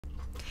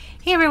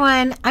Hey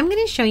everyone, I'm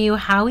going to show you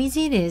how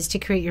easy it is to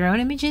create your own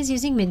images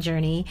using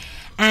Midjourney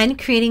and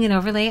creating an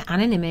overlay on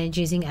an image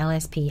using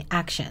LSP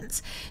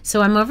actions.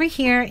 So I'm over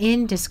here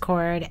in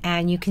Discord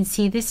and you can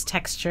see this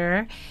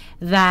texture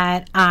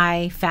that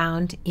I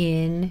found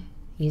in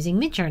using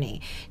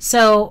Midjourney.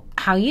 So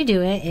how you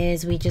do it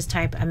is we just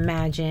type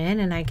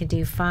imagine, and I could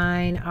do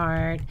fine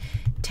art,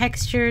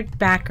 textured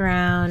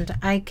background.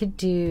 I could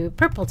do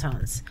purple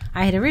tones.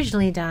 I had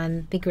originally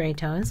done the gray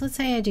tones. Let's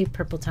say I do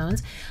purple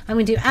tones. I'm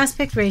going to do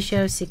aspect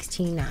ratio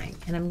 16:9,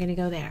 and I'm going to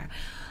go there.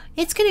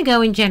 It's going to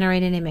go and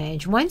generate an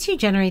image. Once you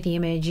generate the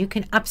image, you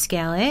can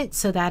upscale it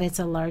so that it's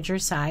a larger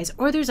size,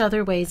 or there's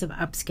other ways of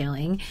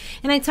upscaling.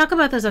 And I talk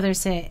about those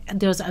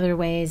other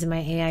ways in my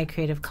AI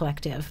Creative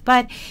Collective.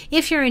 But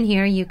if you're in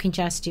here, you can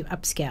just do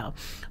upscale.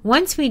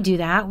 Once we do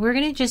that, we're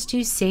going to just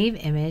do save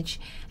image,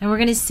 and we're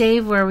going to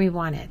save where we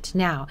want it.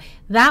 Now,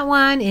 that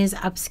one is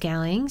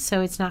upscaling,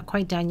 so it's not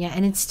quite done yet,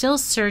 and it's still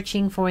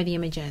searching for the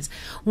images.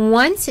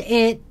 Once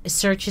it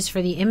searches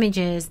for the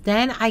images,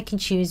 then I can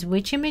choose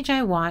which image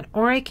I want,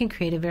 or I can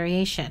create a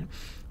variation.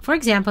 For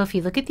example, if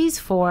you look at these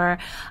four,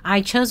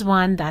 I chose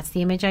one, that's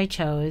the image I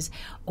chose,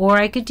 or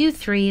I could do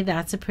three,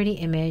 that's a pretty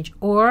image,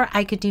 or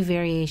I could do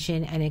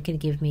variation and it could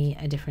give me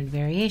a different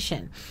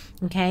variation.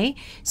 Okay,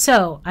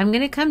 so I'm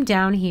going to come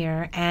down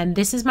here, and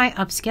this is my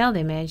upscaled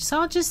image,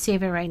 so I'll just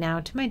save it right now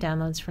to my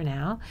downloads for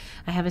now.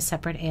 I have a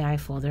separate AI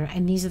folder,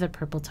 and these are the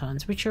purple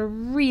tones, which are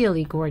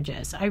really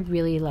gorgeous. I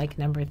really like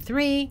number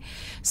 3,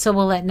 so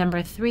we'll let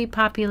number 3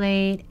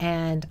 populate,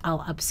 and I'll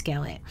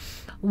upscale it.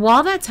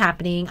 While that's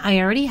happening, I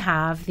already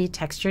have the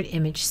textured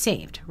image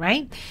saved,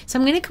 right? So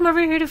I'm going to come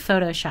over here to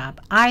Photoshop.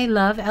 I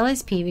love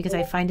LSP because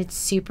I find it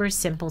super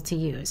simple to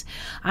use.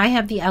 I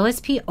have the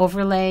LSP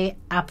overlay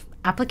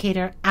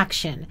applicator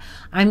action.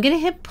 I'm going to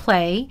hit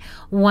play.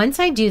 Once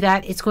I do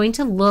that, it's going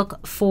to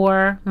look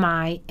for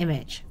my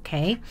image.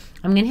 Okay,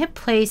 I'm going to hit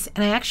place,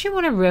 and I actually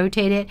want to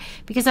rotate it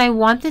because I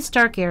want this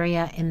dark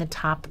area in the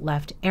top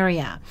left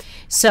area.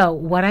 So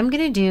what I'm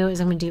going to do is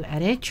I'm going to do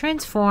edit,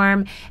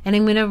 transform, and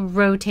I'm going to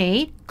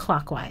rotate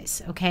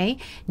clockwise. Okay,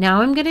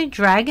 now I'm going to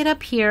drag it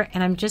up here,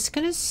 and I'm just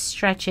going to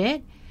stretch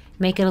it,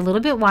 make it a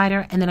little bit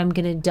wider, and then I'm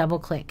going to double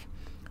click.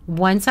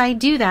 Once I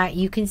do that,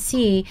 you can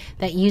see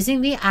that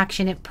using the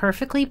action, it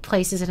perfectly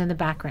places it in the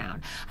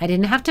background. I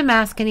didn't have to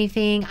mask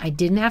anything. I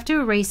didn't have to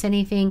erase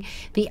anything.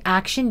 The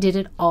action did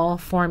it all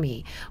for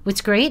me.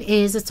 What's great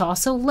is it's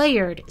also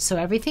layered. So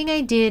everything I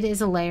did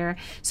is a layer.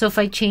 So if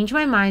I change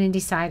my mind and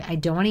decide I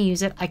don't want to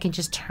use it, I can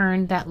just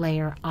turn that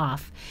layer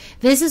off.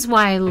 This is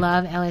why I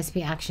love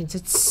LSP actions.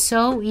 It's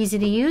so easy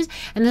to use.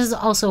 And this is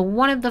also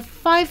one of the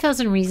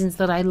 5,000 reasons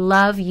that I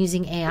love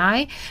using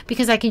AI,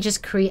 because I can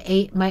just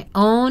create my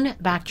own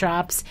backdrops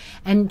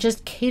and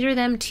just cater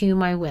them to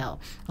my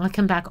will. I'll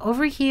come back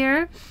over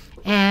here,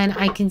 and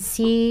I can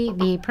see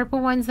the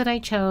purple ones that I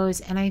chose,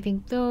 and I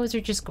think those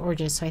are just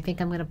gorgeous, so I think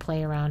I'm going to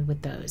play around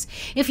with those.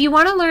 If you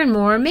want to learn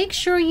more, make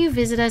sure you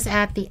visit us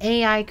at the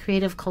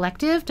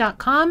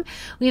AICreativeCollective.com.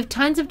 We have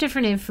tons of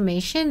different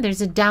information.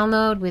 There's a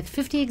download with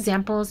 50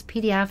 examples,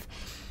 PDF,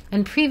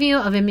 and preview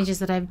of images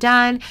that I've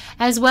done,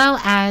 as well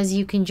as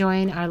you can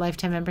join our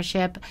lifetime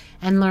membership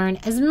and learn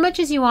as much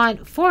as you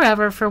want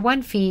forever for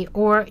one fee,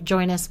 or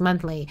join us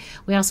monthly.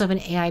 We also have an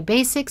AI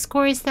basics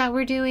course that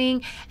we're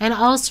doing, and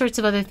all sorts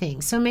of other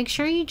things. So make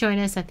sure you join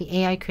us at the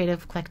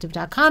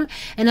AICreativeCollective.com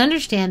and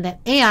understand that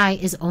AI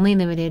is only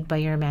limited by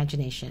your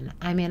imagination.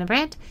 I'm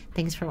Brandt.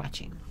 Thanks for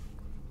watching.